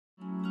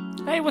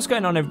Hey, what's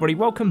going on everybody?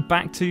 Welcome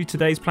back to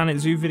today's Planet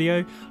Zoo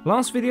video.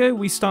 Last video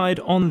we started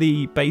on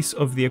the base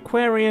of the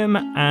aquarium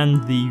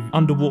and the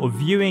underwater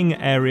viewing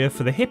area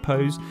for the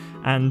hippos,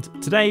 and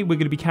today we're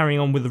going to be carrying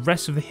on with the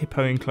rest of the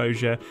hippo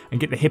enclosure and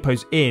get the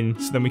hippos in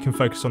so then we can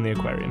focus on the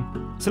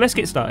aquarium. So let's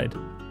get started.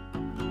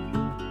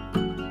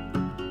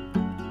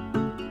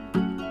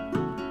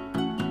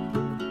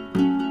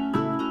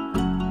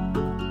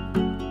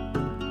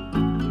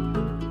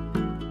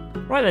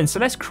 Right then, so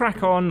let's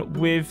crack on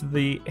with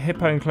the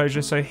hippo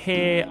enclosure. So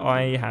here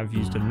I have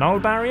used a null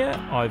barrier.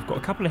 I've got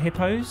a couple of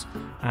hippos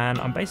and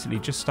I'm basically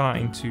just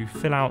starting to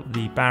fill out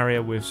the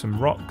barrier with some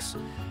rocks.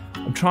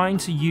 I'm trying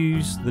to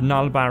use the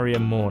null barrier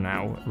more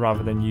now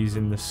rather than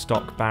using the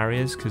stock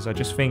barriers, because I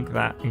just think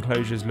that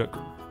enclosures look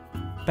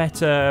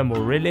better,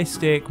 more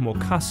realistic, more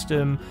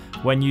custom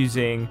when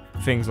using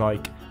things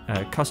like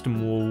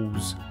custom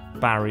walls,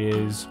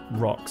 barriers,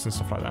 rocks and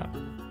stuff like that.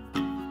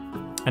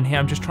 And here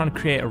I'm just trying to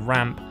create a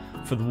ramp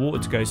for the water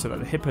to go so that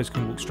the hippos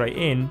can walk straight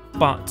in,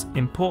 but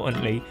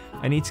importantly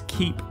I need to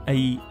keep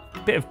a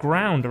bit of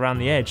ground around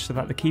the edge so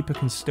that the keeper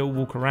can still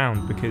walk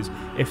around, because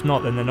if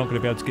not then they're not going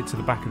to be able to get to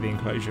the back of the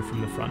enclosure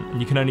from the front,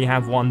 and you can only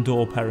have one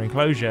door per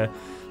enclosure,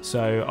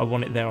 so I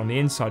want it there on the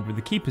inside where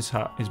the keeper's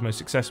hut is most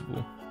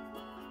accessible.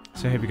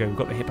 So here we go, we've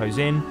got the hippos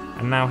in,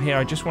 and now here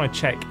I just want to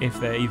check if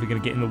they're either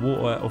going to get in the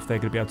water or if they're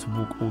going to be able to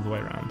walk all the way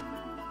around.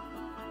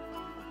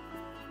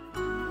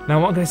 Now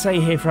what I'm going to say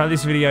here throughout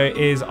this video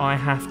is I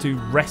have to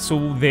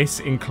wrestle this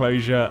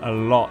enclosure a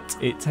lot.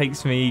 It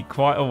takes me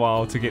quite a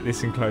while to get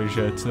this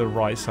enclosure to the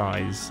right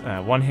size.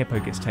 One hippo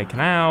gets taken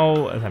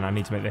out, and then I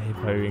need to make the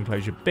hippo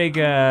enclosure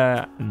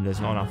bigger, and there's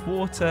not enough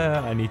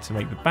water. I need to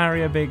make the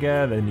barrier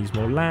bigger, there needs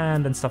more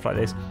land and stuff like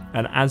this.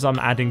 And as I'm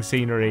adding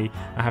scenery,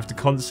 I have to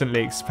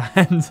constantly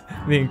expand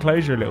the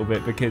enclosure a little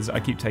bit because I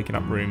keep taking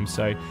up room.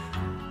 So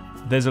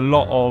there's a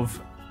lot of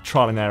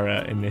trial and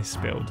error in this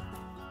build.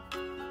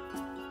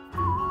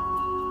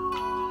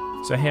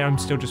 So here I'm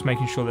still just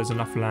making sure there's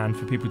enough land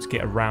for people to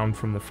get around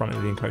from the front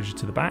of the enclosure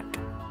to the back.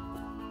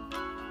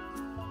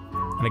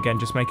 And again,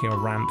 just making a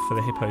ramp for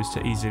the hippos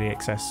to easily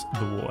access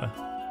the water.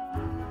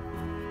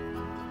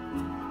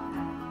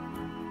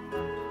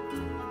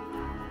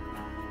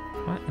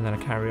 Right, and then I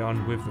carry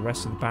on with the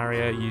rest of the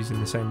barrier using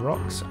the same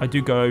rocks. I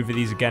do go over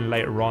these again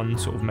later on,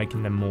 sort of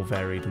making them more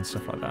varied and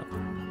stuff like that.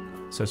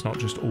 So it's not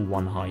just all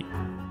one height.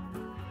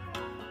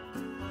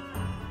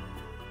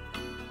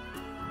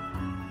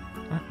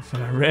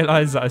 And I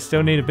realise that I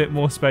still need a bit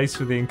more space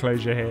for the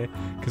enclosure here,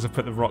 because I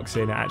put the rocks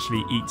in, it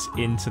actually eats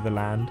into the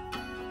land.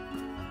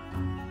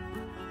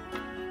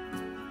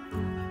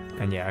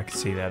 And yeah, I can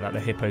see there that the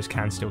hippos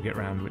can still get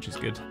around, which is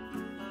good.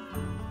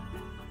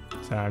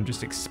 So I'm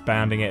just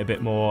expanding it a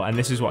bit more, and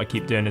this is what I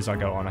keep doing as I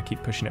go on. I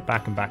keep pushing it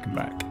back and back and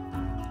back.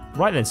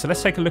 Right then, so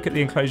let's take a look at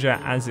the enclosure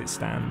as it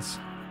stands.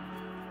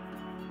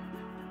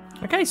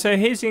 Okay, so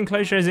here's the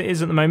enclosure as it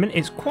is at the moment.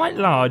 It's quite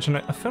large, and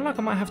I feel like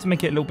I might have to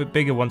make it a little bit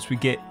bigger once we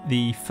get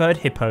the third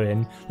hippo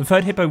in. The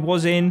third hippo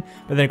was in,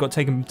 but then it got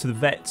taken to the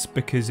vets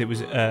because it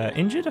was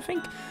injured, I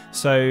think.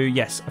 So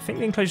yes, I think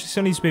the enclosure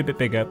still needs to be a bit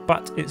bigger,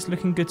 but it's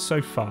looking good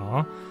so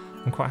far.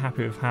 I'm quite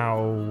happy with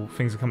how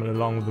things are coming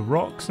along with the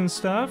rocks and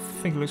stuff.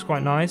 I think it looks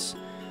quite nice.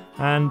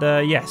 And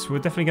yes, we're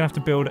definitely going to have to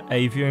build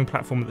a viewing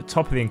platform at the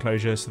top of the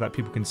enclosure so that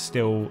people can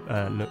still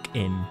look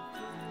in.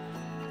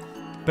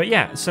 But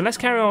yeah, so let's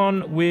carry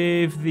on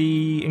with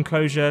the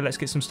enclosure. Let's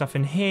get some stuff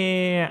in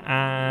here,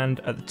 and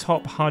at the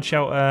top, hard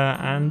shelter,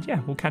 and yeah,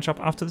 we'll catch up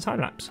after the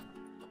time lapse.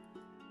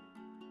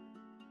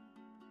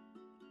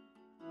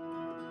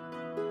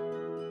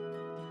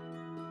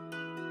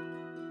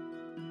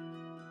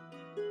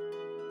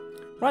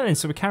 Right then,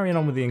 so we're carrying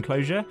on with the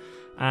enclosure,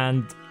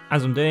 and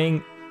as I'm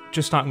doing,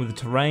 just starting with the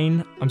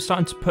terrain, I'm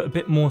starting to put a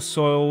bit more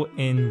soil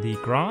in the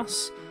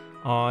grass.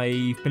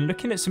 I've been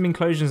looking at some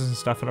enclosures and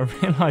stuff, and I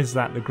realised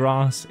that the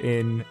grass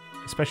in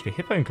especially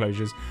hippo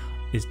enclosures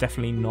is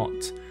definitely not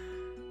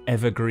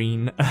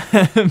evergreen.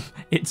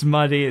 It's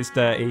muddy, it's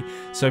dirty,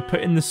 so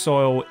putting the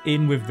soil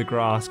in with the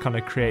grass kind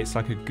of creates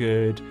like a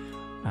good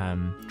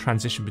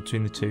transition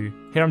between the two.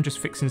 Here I'm just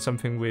fixing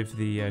something with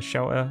the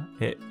shelter.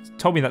 It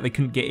told me that they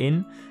couldn't get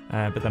in,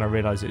 but then I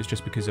realised it was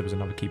just because there was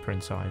another keeper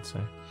inside.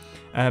 So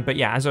but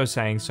yeah, as I was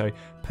saying, so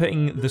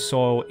putting the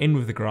soil in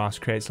with the grass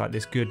creates like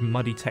this good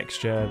muddy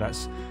texture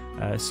that's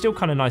still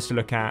kind of nice to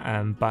look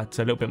at, but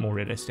a little bit more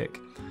realistic.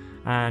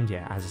 And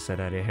yeah, as I said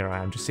earlier, here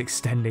I am just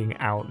extending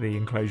out the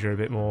enclosure a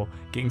bit more,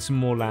 getting some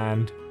more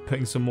land,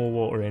 putting some more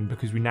water in,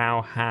 because we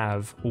now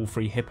have all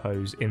 3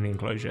 hippos in the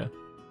enclosure.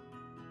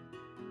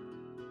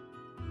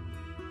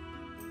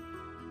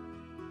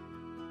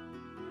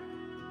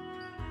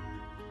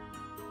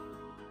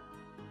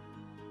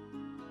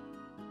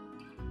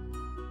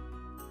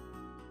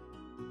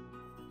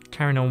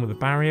 Carrying on with the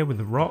barrier with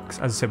the rocks.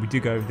 As I said, we do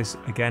go over this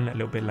again a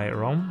little bit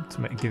later on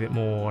to give it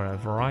more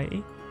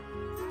variety.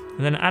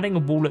 And then adding a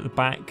wall at the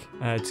back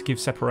to give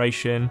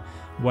separation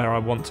where I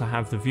want to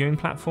have the viewing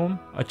platform.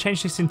 I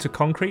changed this into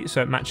concrete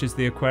so it matches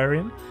the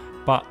aquarium,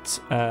 but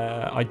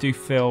I do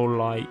feel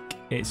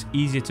like it's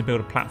easier to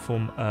build a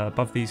platform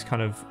above these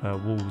kind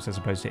of walls as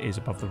opposed to it is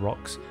above the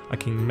rocks. I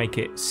can make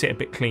it sit a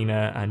bit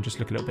cleaner and just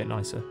look a little bit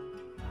nicer.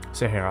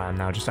 So here I am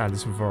now, just adding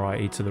some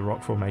variety to the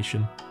rock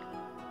formation.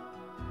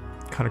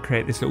 Kind of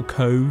create this little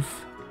cove.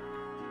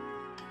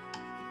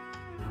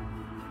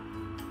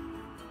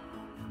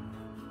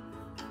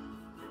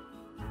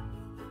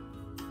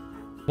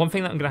 One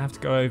thing that I'm going to have to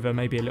go over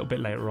maybe a little bit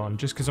later on,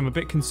 just because I'm a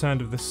bit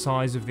concerned of the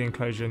size of the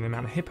enclosure and the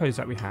amount of hippos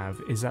that we have,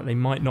 is that they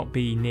might not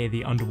be near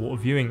the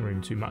underwater viewing room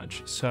too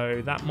much.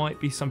 So that might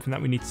be something that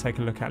we need to take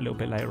a look at a little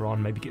bit later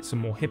on, maybe get some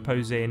more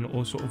hippos in,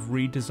 or sort of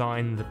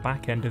redesign the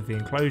back end of the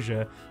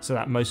enclosure so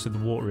that most of the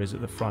water is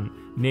at the front,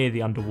 near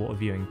the underwater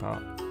viewing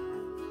part.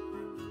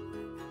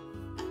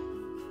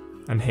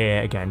 And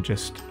here again,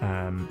 just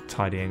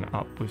tidying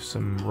up with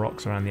some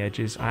rocks around the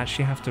edges. I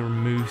actually have to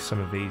remove some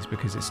of these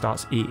because it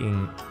starts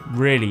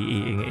really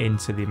eating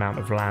into the amount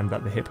of land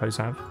that the hippos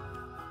have.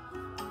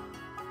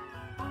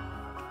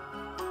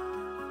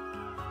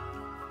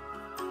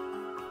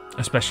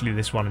 Especially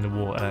this one in the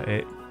water,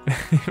 it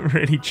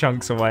really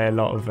chunks away a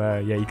lot of,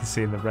 yeah, you can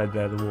see in the red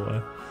there, the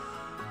water.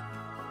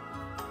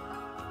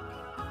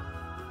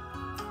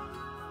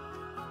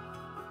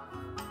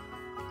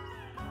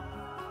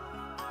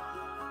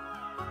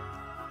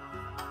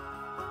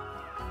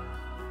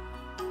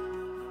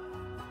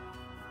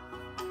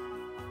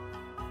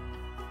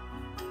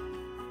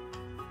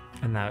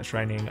 And now it's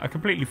raining. I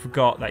completely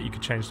forgot that you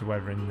could change the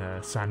weather in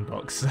the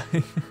Sandbox.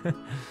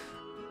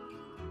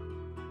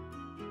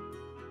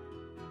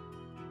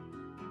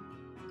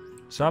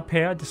 So up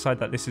here I decide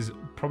that this is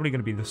probably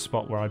going to be the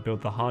spot where I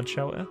build the hard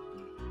shelter.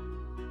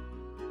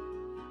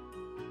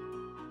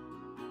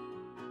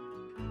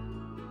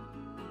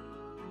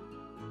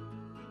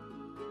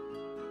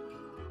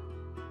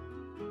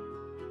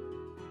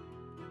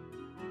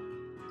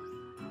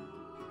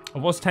 I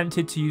was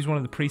tempted to use one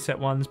of the preset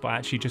ones, but I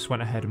actually just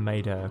went ahead and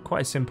made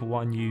quite a simple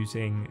one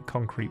using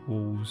concrete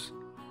walls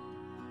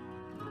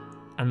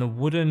and the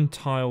wooden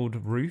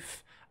tiled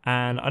roof.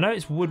 And I know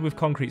it's wood with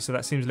concrete, so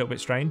that seems a little bit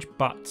strange,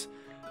 but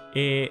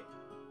at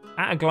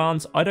a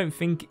glance, I don't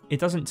think, it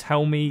doesn't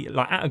tell me,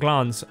 like at a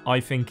glance, I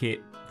think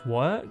it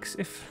works,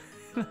 if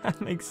that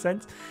makes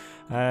sense.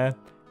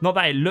 Not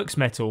that it looks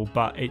metal,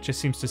 but it just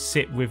seems to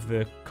sit with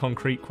the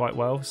concrete quite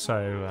well,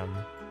 so...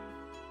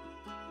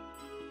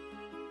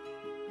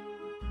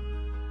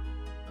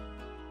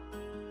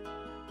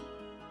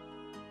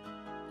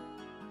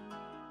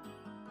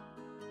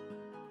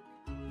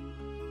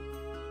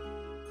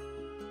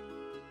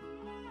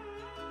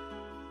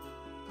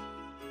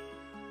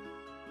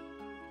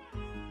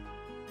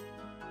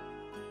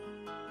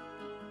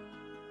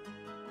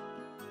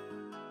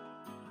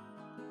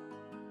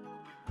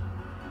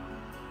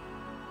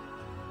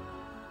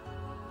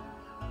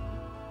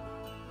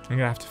 I'm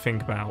going to have to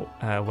think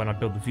about when I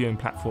build the viewing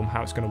platform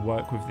how it's going to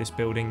work with this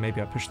building.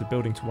 Maybe I push the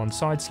building to one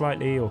side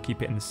slightly or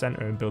keep it in the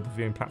center and build the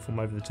viewing platform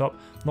over the top.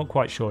 Not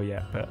quite sure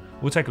yet, but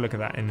we'll take a look at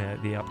that in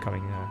the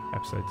upcoming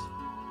episodes.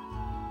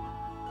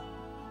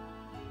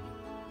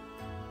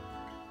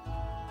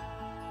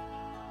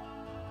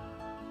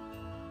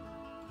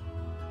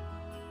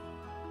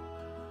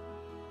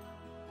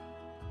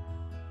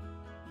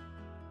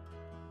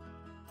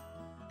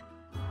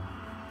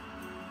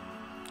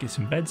 Get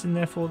some beds in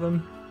there for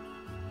them.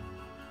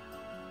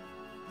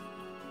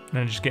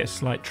 And just get a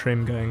slight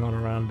trim going on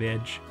around the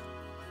edge.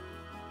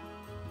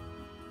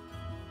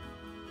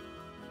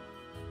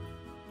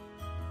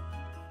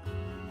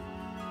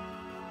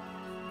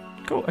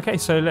 Cool, okay,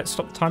 so let's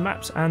stop the time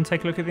lapse and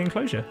take a look at the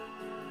enclosure.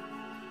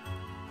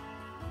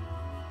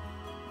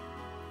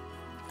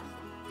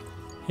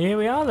 Here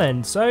we are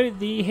then. So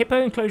the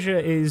hippo enclosure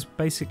is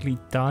basically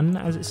done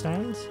as it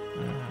stands.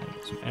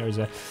 Some errors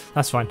there.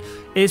 That's fine.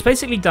 It's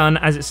basically done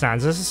as it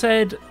stands. As I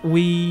said,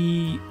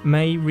 we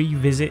may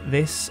revisit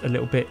this a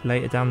little bit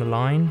later down the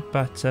line,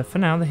 but for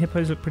now the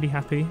hippos look pretty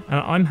happy, and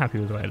I'm happy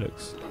with the way it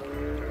looks.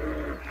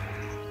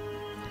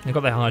 They've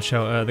got their hard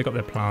shelter, they've got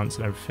their plants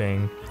and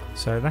everything,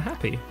 so they're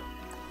happy.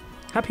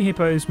 Happy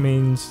hippos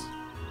means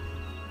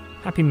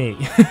happy me.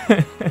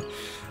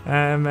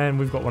 And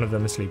we've got one of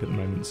them asleep at the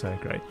moment, so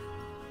great.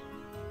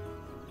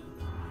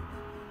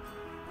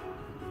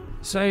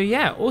 So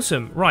yeah,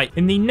 awesome. Right,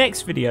 in the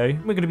next video,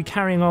 we're going to be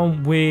carrying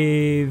on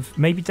with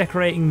maybe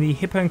decorating the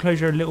hippo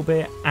enclosure a little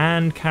bit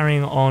and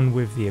carrying on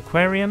with the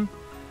aquarium.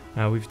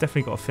 We've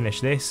definitely got to finish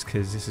this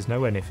because this is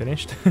nowhere near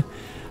finished.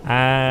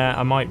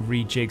 I might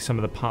rejig some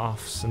of the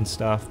paths and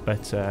stuff,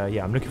 but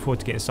yeah, I'm looking forward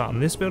to getting started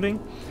on this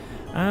building.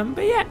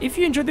 But yeah, if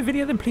you enjoyed the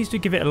video, then please do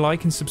give it a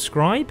like and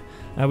subscribe.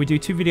 We do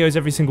 2 videos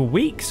every single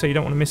week, so you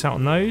don't want to miss out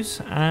on those.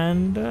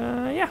 And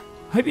yeah,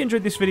 hope you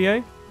enjoyed this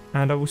video,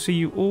 and I will see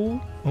you all...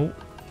 Oh,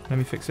 let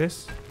me fix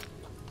this.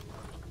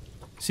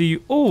 See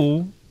you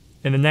all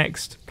in the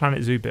next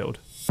Planet Zoo build.